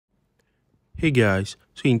Hey guys,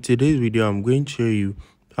 so in today's video I'm going to show you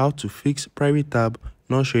how to fix private tab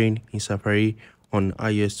not showing in Safari on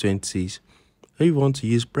iOS 26. If you want to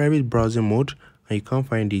use private browsing mode and you can't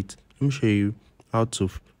find it, let me show you how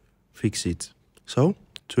to fix it. So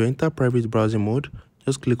to enter private browsing mode,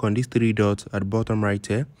 just click on these three dots at the bottom right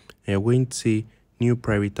here and you're going to see new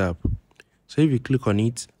private tab. So if you click on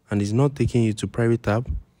it and it's not taking you to private tab,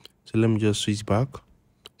 so let me just switch back.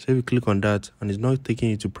 So if you click on that and it's not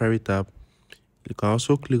taking you to private tab, you can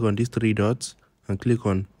also click on these three dots and click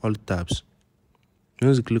on all tabs.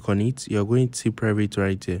 Once you click on it, you're going to see private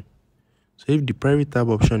right here. So if the private tab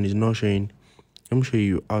option is not showing, let me show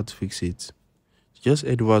you how to fix it. So just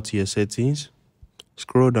head over to your settings,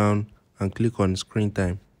 scroll down and click on screen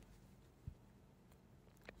time.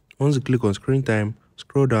 Once you click on screen time,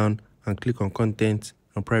 scroll down and click on content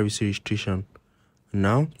and privacy restriction. And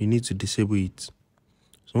now you need to disable it.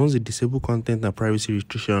 So once you disable content and privacy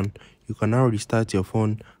restriction, you can now restart your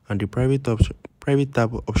phone and the private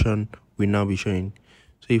tab option will now be showing.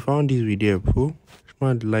 So if you found this video helpful,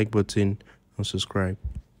 smash the like button and subscribe.